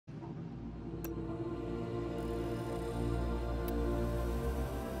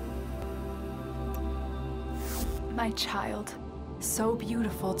My child, so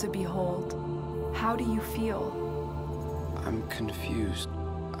beautiful to behold. How do you feel? I'm confused.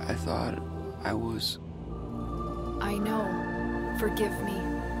 I thought I was... I know. Forgive me.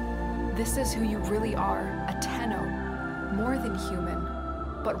 This is who you really are, a Tenno. More than human,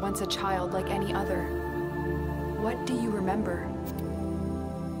 but once a child like any other. What do you remember?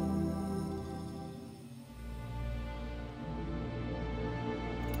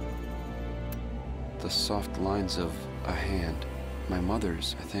 The soft lines of a hand. My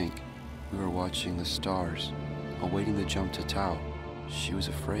mother's, I think. We were watching the stars, awaiting the jump to Tau. She was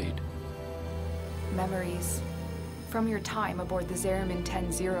afraid. Memories. From your time aboard the Zariman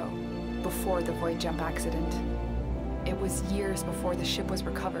 10-0, before the void jump accident. It was years before the ship was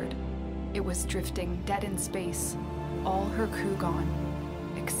recovered. It was drifting dead in space, all her crew gone,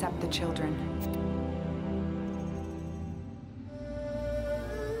 except the children.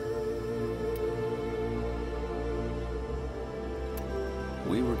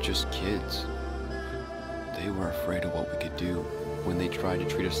 We were just kids. They were afraid of what we could do. When they tried to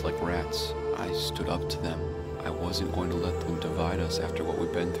treat us like rats, I stood up to them. I wasn't going to let them divide us after what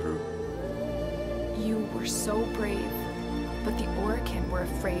we've been through. You were so brave, but the Orokin were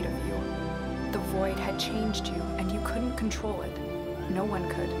afraid of you. The void had changed you, and you couldn't control it. No one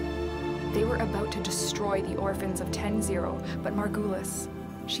could. They were about to destroy the orphans of 10-0, but Margulis,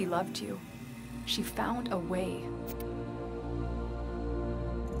 she loved you. She found a way.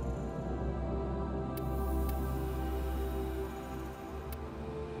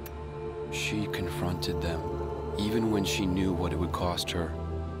 She confronted them, even when she knew what it would cost her.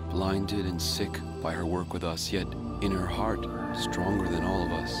 Blinded and sick by her work with us, yet in her heart, stronger than all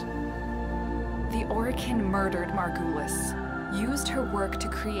of us. The Orokin murdered Margulis, used her work to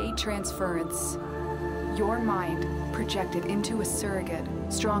create transference. Your mind projected into a surrogate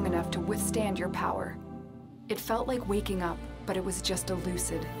strong enough to withstand your power. It felt like waking up, but it was just a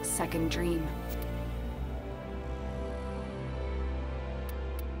lucid second dream.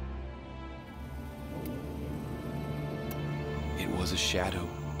 It was a shadow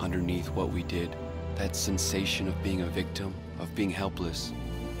underneath what we did. That sensation of being a victim, of being helpless.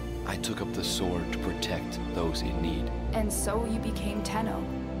 I took up the sword to protect those in need. And so you became Tenno,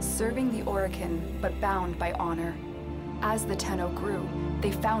 serving the Orokin, but bound by honor. As the Tenno grew,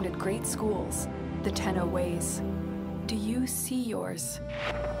 they founded great schools, the Tenno ways. Do you see yours?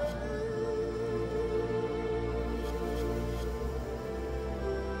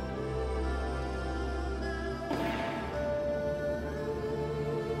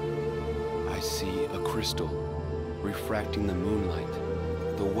 I see a crystal, refracting the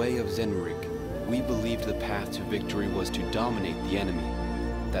moonlight. The way of Zenrik. We believed the path to victory was to dominate the enemy.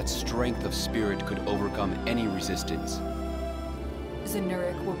 That strength of spirit could overcome any resistance.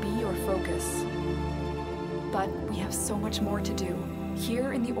 Zenrik will be your focus. But we have so much more to do.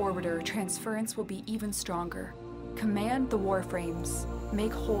 Here in the Orbiter, transference will be even stronger. Command the Warframes.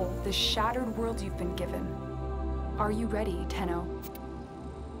 Make whole this shattered world you've been given. Are you ready, Tenno?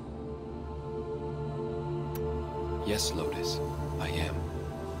 Yes, Lotus, I am.